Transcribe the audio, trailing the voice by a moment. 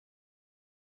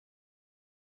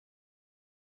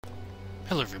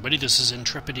Hello everybody, this is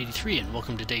Intrepid83 and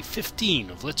welcome to day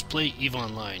 15 of Let's Play EVE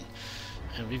Online.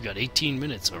 And we've got 18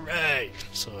 minutes, alright!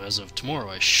 So as of tomorrow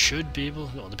I should be able,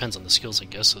 well it depends on the skills I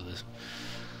guess of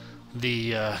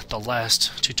the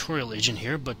last tutorial agent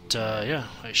here, but yeah,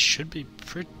 I should be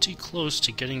pretty close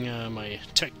to getting my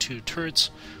Tech 2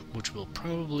 turrets, which will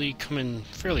probably come in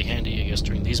fairly handy I guess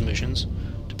during these missions,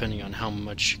 depending on how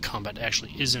much combat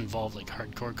actually is involved, like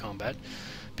hardcore combat.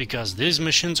 Because these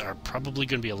missions are probably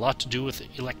going to be a lot to do with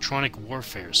electronic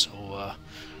warfare, so,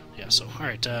 yeah, so,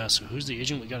 alright, so who's the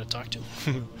agent we gotta talk to?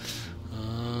 Yeah,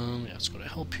 let's go to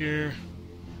help here,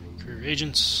 career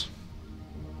agents.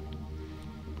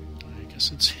 I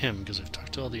guess it's him, because I've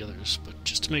talked to all the others, but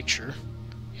just to make sure,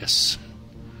 yes,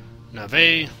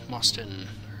 Nave, Mostin,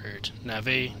 or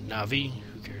Navi,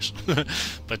 who cares,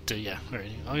 but, yeah,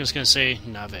 alright, I'm just gonna say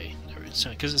Nave,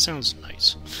 because it sounds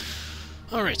nice.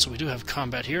 Alright, so we do have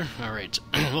combat here. Alright,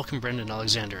 welcome Brendan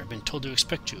Alexander. I've been told to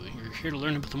expect you. You're here to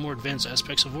learn about the more advanced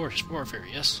aspects of warfare,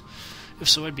 yes? If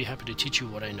so, I'd be happy to teach you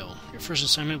what I know. Your first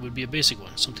assignment would be a basic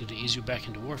one, something to ease you back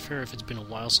into warfare if it's been a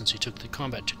while since you took the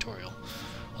combat tutorial.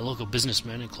 A local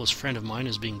businessman and close friend of mine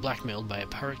is being blackmailed by a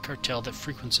pirate cartel that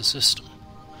frequents the system.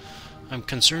 I'm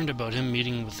concerned about him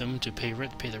meeting with them to pay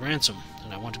the ransom,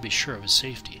 and I want to be sure of his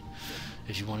safety.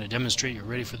 If you want to demonstrate you're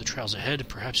ready for the trials ahead,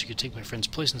 perhaps you could take my friend's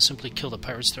place and simply kill the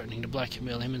pirates threatening to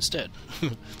blackmail him instead.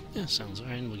 Yeah, sounds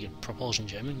alright. We'll get propulsion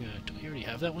jamming. Do we already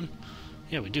have that one?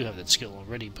 Yeah, we do have that skill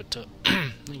already, but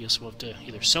I guess we'll have to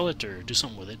either sell it or do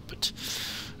something with it. But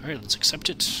alright, let's accept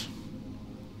it.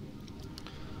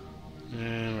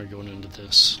 And we're going into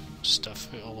this stuff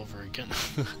all over again.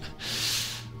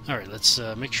 Alright, let's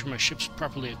make sure my ship's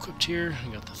properly equipped here.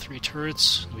 We got the 3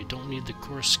 turrets. We don't need the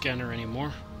core scanner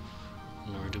anymore.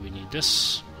 Nor do we need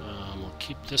this. We'll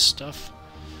keep this stuff.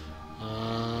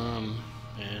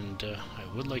 And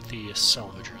I would like the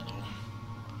salvager,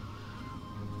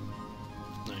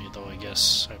 though. Though I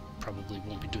guess I probably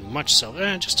won't be doing much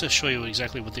just to show you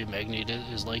exactly what the magnate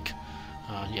is like.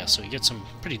 Yeah, so you get some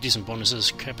pretty decent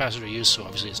bonuses. Capacitor use, so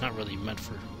obviously it's not really meant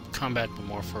for combat, but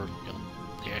more for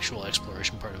the actual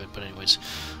exploration part of it. But anyways,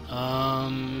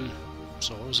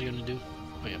 so what was he going to do?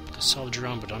 Oh yeah, put the salvager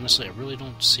on, but honestly I really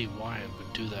don't see why I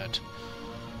would do that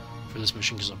for this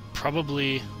mission, because I'll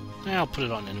put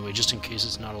it on anyway, just in case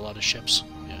it's not a lot of ships.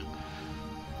 Yeah.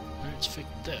 Alright, let's fit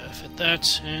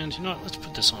that, and you know what, let's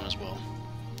put this on as well.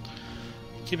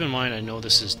 Keep in mind, I know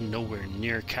this is nowhere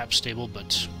near cap stable,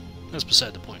 but that's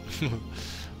beside the point.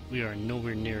 We are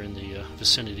nowhere near in the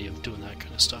vicinity of doing that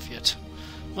kind of stuff yet.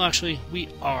 Well, actually, we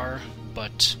are,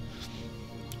 but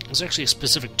there's actually a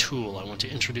specific tool I want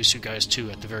to introduce you guys to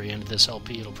at the very end of this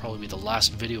LP. It'll probably be the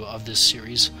last video of this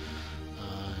series.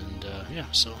 Yeah,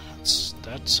 so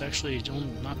that's actually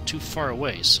not too far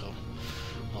away. So,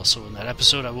 also in that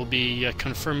episode, I will be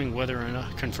confirming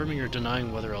or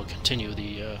denying whether I'll continue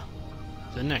the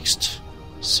next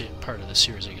part of the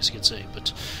series, I guess you could say.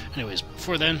 But anyways,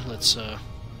 before then, let's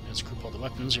group all the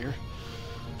weapons here.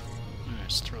 All right,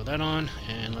 let's throw that on,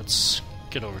 and let's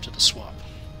get over to the swap.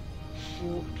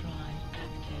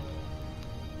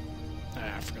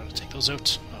 I forgot to take those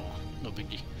out. Oh well, no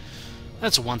biggie.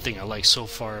 That's one thing I like so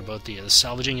far about the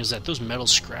salvaging, is that those metal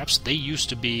scraps, they used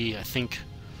to be, I think,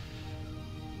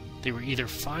 they were either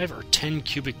 5 or 10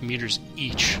 cubic meters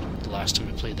each the last time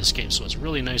I played this game, so it's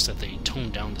really nice that they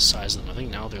toned down the size of them. I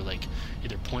think now they're like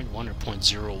either 0.1 or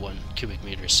 0.01 cubic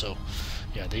meters, so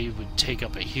yeah, they would take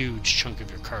up a huge chunk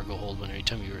of your cargo hold every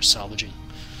time you were salvaging,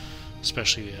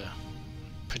 especially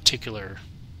particular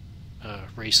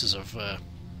races of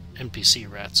NPC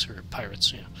rats or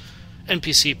pirates. Yeah,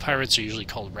 NPC pirates are usually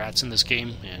called rats in this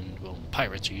game, and well,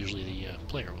 pirates are usually the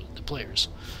players,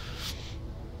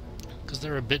 because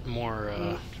they're a bit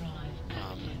more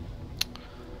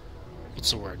what's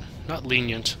the word? Not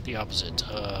lenient, the opposite.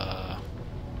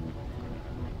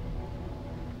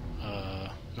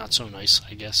 Not so nice,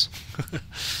 I guess.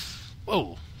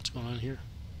 Whoa, what's going on here?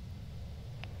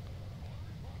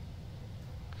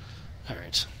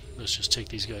 Alright, let's just take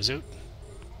these guys out.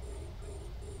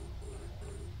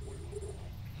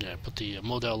 Yeah, put the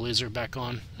Model laser back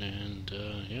on, and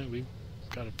yeah, we've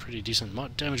got a pretty decent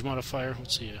damage modifier.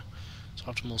 Let's see, it's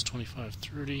optimal is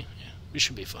 25-30. Yeah, we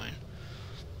should be fine.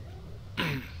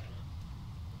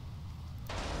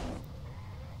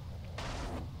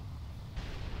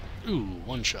 Ooh,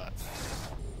 1 shot.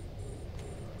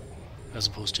 As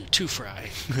opposed to 2 fry.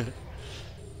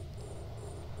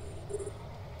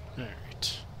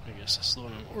 Alright, I guess that's the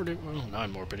one I'm ordering. Well, now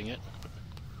I'm orbiting it.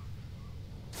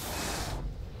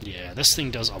 Yeah, this thing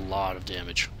does a lot of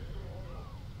damage.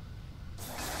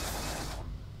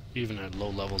 even at low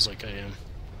levels like I am.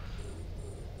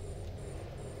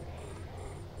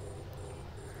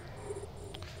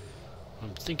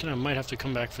 I'm thinking I might have to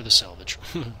come back for the salvage,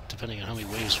 depending on how many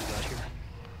waves we got here.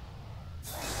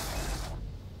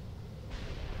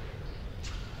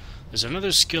 There's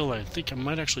another skill I think I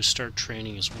might actually start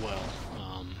training as well.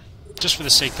 Just for the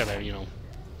sake that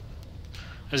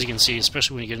as you can see,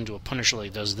 especially when you get into a Punisher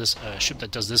like does this, ship that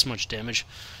does this much damage,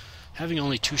 having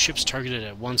only 2 ships targeted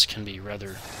at once can be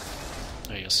rather,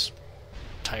 I guess,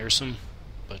 tiresome.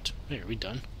 But hey, are we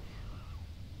done?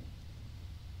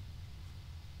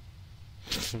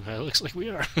 It looks like we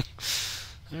are.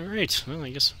 All right. Well,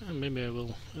 I guess maybe I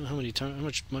will. How many times? How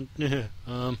much money?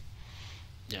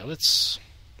 Yeah. Let's.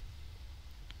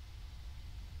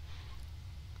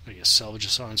 I guess salvage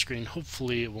us on screen.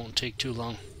 Hopefully, it won't take too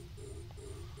long.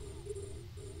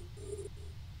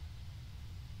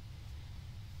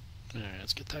 All right.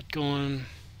 Let's get that going,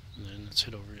 and then let's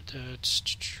head over to that.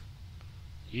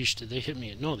 Yeesh, did they hit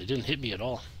me? No, they didn't hit me at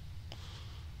all.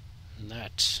 And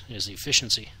that is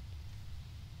efficiency.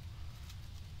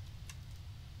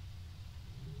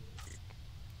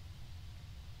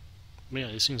 Yeah,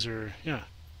 these things are, yeah.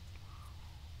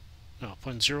 No,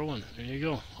 0.01. There you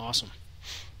go. Awesome.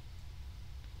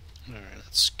 Alright,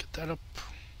 let's get that up.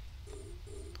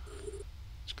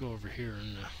 Let's go over here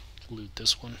and loot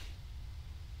this one.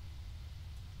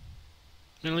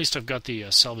 And at least I've got the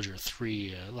Salvager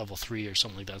 3, level 3 or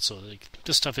something like that, so like,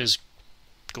 this stuff is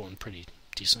going pretty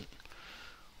decent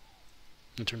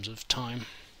in terms of time.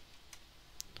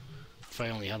 If I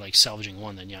only had like salvaging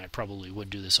 1, then yeah, I probably would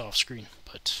do this off screen,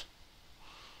 but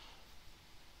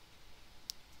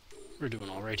we're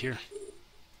doing all right here.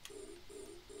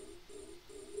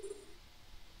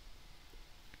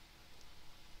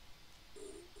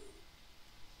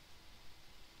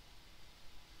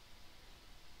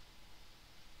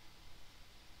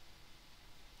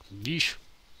 Yeesh,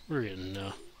 we're getting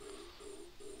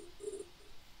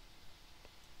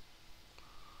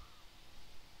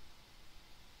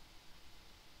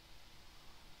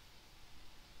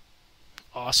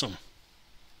awesome.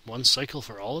 1 cycle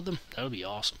for all of them? That would be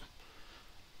awesome.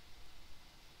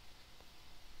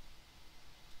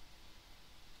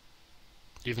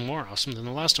 Even more awesome than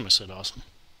the last time I said awesome.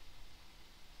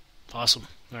 Awesome.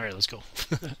 Alright, let's go.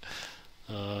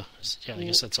 Yeah, I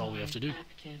guess that's all we have to do.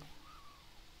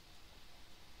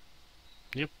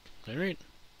 Yep, alright.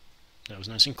 That was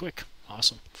nice and quick.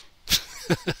 Awesome.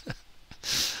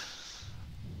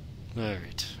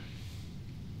 Alright.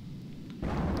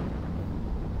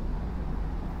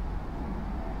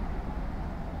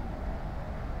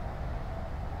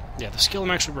 Yeah, the skill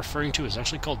I'm actually referring to is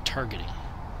actually called targeting,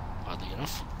 oddly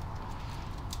enough.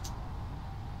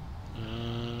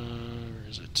 Where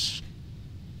is it?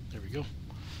 There we go.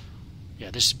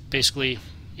 Yeah, this basically,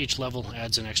 each level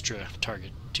adds an extra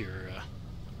target to your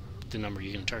the number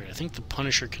you can target. I think the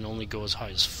Punisher can only go as high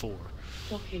as 4.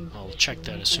 I'll check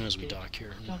that as soon as we dock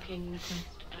here.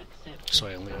 So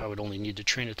I would only need to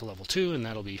train it to level 2, and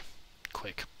that'll be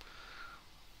quick.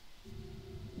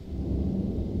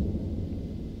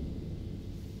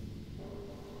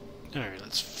 Alright,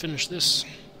 let's finish this.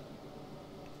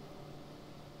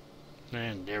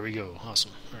 And there we go.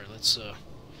 Awesome. Alright, let's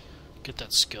get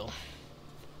that skill.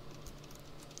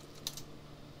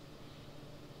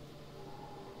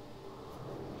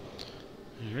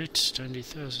 Alright,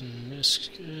 90,000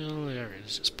 skill. Alright,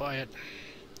 let's just buy it.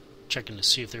 Checking to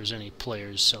see if there's any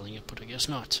players selling it, but I guess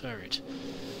not. Alright.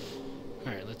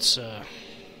 Alright, let's where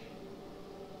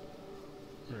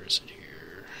is it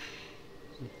here?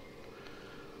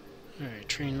 Alright,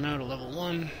 train now to level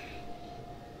 1.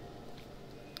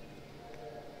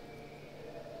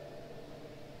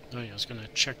 Oh yeah, I was gonna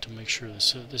check to make sure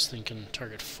this thing can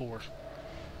target 4.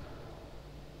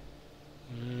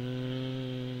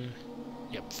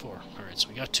 Yep, 4. Alright, so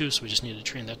we got 2, so we just need to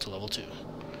train that to level 2.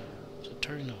 So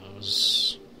target, no, it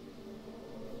was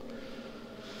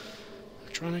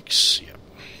electronics, yep.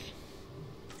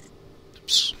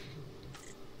 Oops.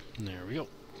 And there we go.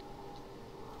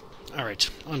 Alright,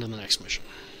 on to the next mission.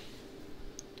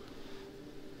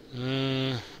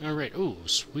 Alright, ooh,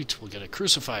 sweet, we'll get a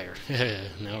crucifier.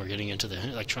 Now we're getting into the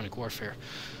electronic warfare.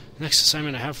 The next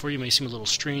assignment I have for you may seem a little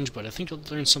strange, but I think you'll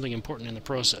learn something important in the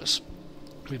process.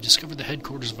 We've discovered the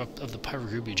headquarters of the pirate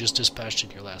group you just dispatched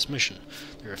in your last mission.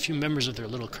 There are a few members of their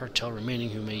little cartel remaining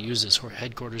who may use this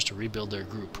headquarters to rebuild their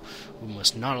group. We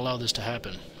must not allow this to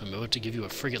happen. I'm about to give you a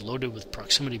frigate loaded with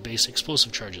proximity-based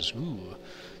explosive charges. Ooh.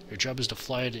 Your job is to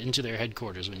fly it into their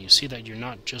headquarters. When they see that you're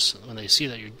not just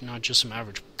some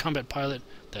average combat pilot,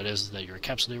 that is, that you're a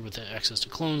capsuleer with access to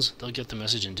clones, they'll get the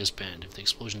message and disband if the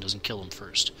explosion doesn't kill them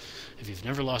first. If you've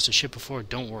never lost a ship before,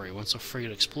 don't worry. Once the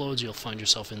frigate explodes, you'll find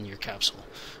yourself in your capsule.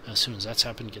 As soon as that's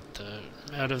happened, get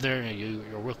out of there, and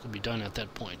your work will be done at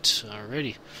that point.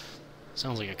 Alrighty.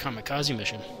 Sounds like a kamikaze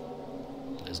mission.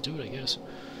 Let's do it, I guess.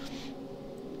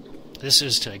 This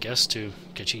is, to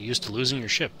get you used to losing your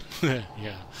ship.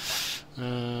 Yeah.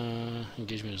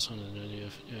 Engagement is on the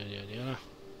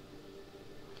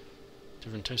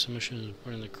different types of missions,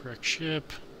 reporting the correct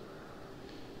ship.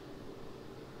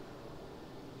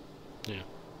 Yeah.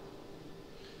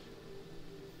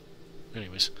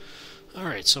 Anyways.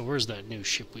 Alright, so where's that new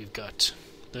ship we've got?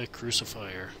 The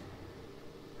Crucifier.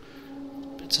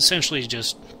 It's essentially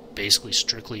just basically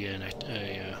strictly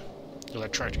a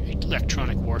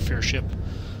electronic warfare ship.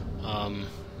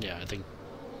 Yeah, I think,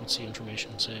 what's the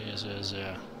information say? It says,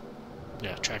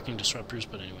 yeah, tracking disruptors,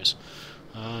 but anyways.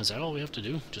 Is that all we have to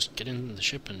do? Just get in the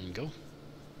ship and go?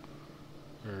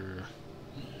 Or,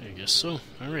 I guess so.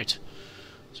 Alright.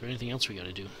 Is there anything else we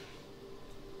gotta do?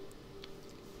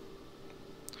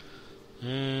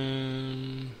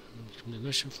 The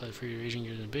mission, fly for your agent,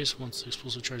 get in the base. Once the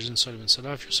explosive charge is inside have been set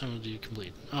off, your assignment will be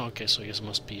complete. Oh, okay, so I guess it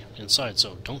must be inside,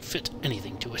 so don't fit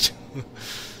anything to it.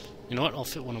 You know what? I'll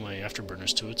fit one of my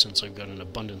afterburners to it since I've got an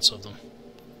abundance of them.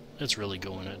 It's really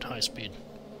going at high speed.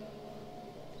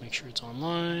 Make sure it's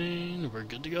online. We're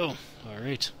good to go.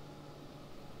 Alright.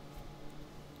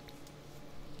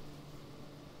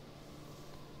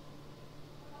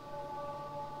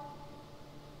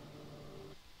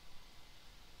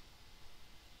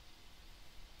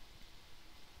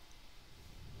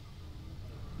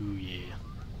 Ooh, yeah.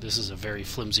 This is a very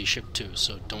flimsy ship too,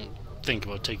 so don't think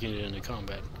about taking it into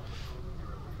combat.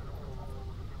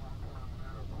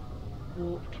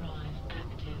 Warp drive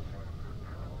active.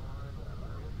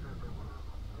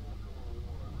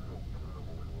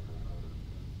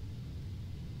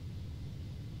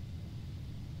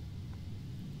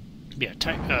 Yeah,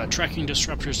 tracking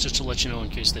disruptors, just to let you know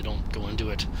in case they don't go into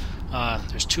it.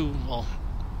 There's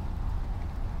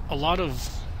a lot of,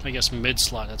 I guess,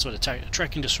 mid-slot. That's what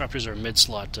tracking disruptors are,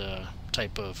 mid-slot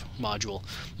type of module.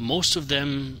 Most of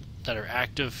them that are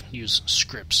active use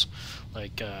scripts.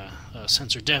 Like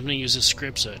sensor dampening uses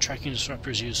scripts. Tracking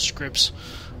disruptors use scripts.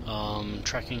 No,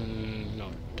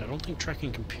 I don't think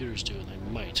tracking computers do.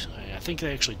 They might. I think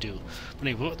they actually do. But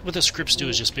anyway, what the scripts do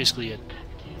is just basically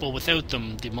well, without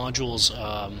them, the modules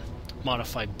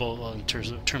modify both in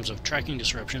terms of tracking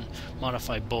disruption.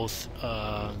 Modify both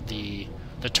the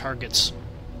target's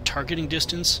targeting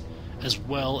distance as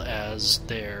well as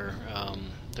their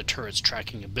the turret's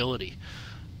tracking ability,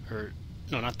 or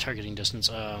no, not targeting distance.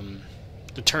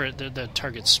 The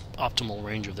target's optimal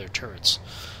range of their turrets,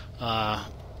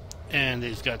 and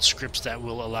they've got scripts that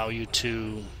will allow you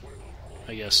to,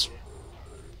 I guess.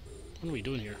 What are we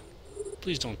doing here?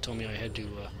 Please don't tell me I had to.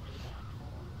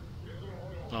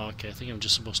 Oh, okay. I think I'm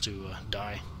just supposed to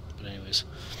die. But anyways.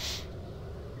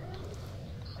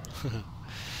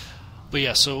 But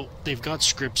yeah, so they've got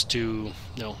scripts to,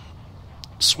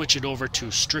 switch it over to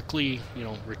strictly,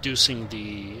 reducing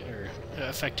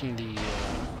affecting the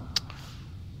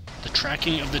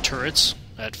tracking of the turrets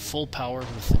at full power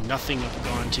with nothing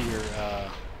gone to your,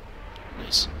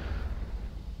 nice.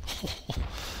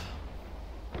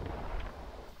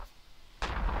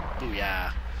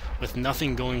 Booyah. With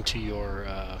nothing going to your,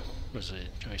 what is it?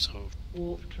 So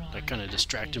that kind of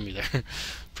distracted me there.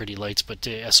 Pretty lights, but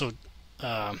so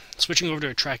switching over to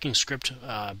a tracking script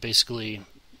basically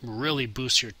really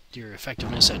boosts your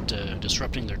effectiveness at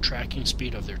disrupting their tracking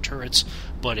speed of their turrets,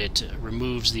 but it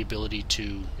removes the ability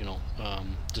to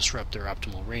disrupt their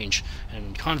optimal range.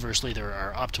 And conversely, there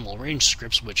are optimal range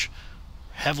scripts which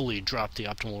heavily drop the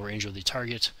optimal range of the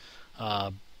target,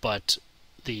 but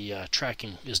the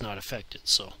tracking is not affected.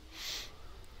 So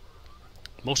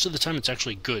most of the time, it's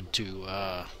actually good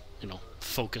to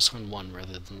focus on one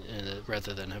rather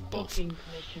than have both. Docking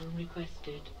permission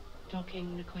requested.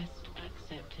 Docking request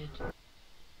accepted.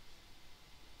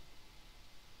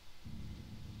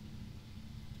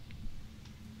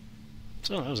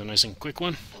 So that was a nice and quick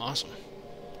one. Awesome.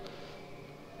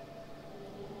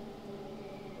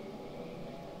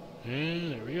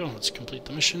 And there we go. Let's complete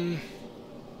the mission.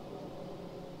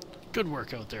 Good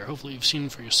work out there. Hopefully you've seen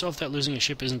for yourself that losing a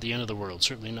ship isn't the end of the world.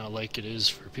 Certainly not like it is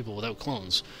for people without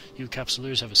clones. You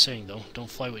capsuleers have a saying, though. Don't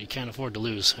fly what you can't afford to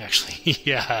lose, actually.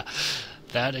 Yeah,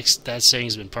 that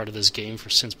saying's been part of this game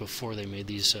since before they made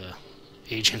these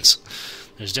agents.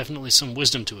 There's definitely some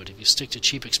wisdom to it. If you stick to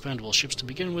cheap expendable ships to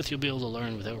begin with, you'll be able to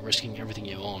learn without risking everything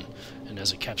you own. And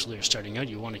as a capsuleer starting out,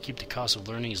 you want to keep the cost of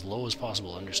learning as low as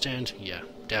possible. Understand? Yeah,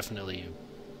 definitely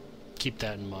keep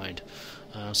that in mind.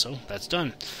 So that's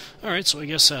done. Alright, so I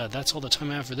guess that's all the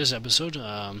time I have for this episode.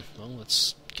 Well,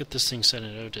 let's get this thing set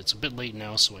out. It's a bit late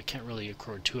now, so I can't really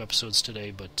record 2 episodes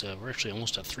today, but we're actually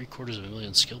almost at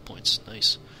 750,000 skill points.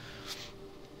 Nice.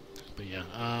 But yeah,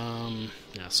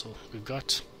 so we've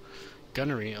got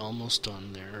gunnery almost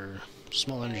done there, or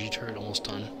small energy turret almost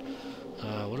done.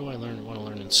 What do I want to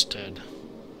learn instead?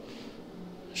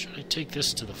 Should I take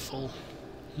this to the full?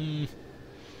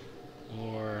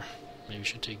 Or maybe I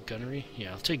should take gunnery?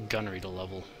 Yeah, I'll take gunnery to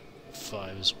level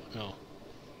 5 as well.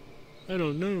 No. I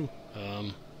don't know.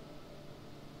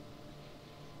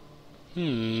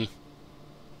 You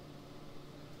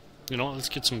know what, let's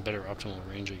get some better optimal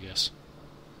range, I guess.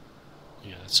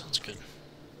 Yeah, that sounds good.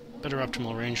 Better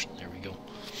optimal range. There we go.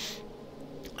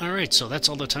 Alright, so that's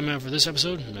all the time I have for this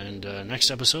episode, and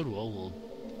next episode, well, we'll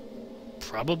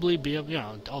probably be able,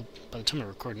 by the time I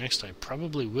record next, I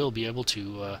probably will be able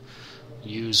to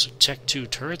use Tech 2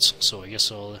 turrets, so I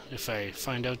guess if I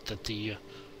find out that the,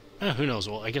 who knows,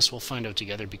 well, I guess we'll find out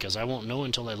together, because I won't know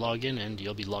until I log in, and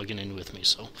you'll be logging in with me,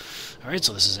 so. Alright,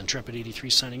 so this is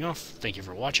Intrepid83 signing off. Thank you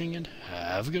for watching, and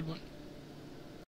have a good one.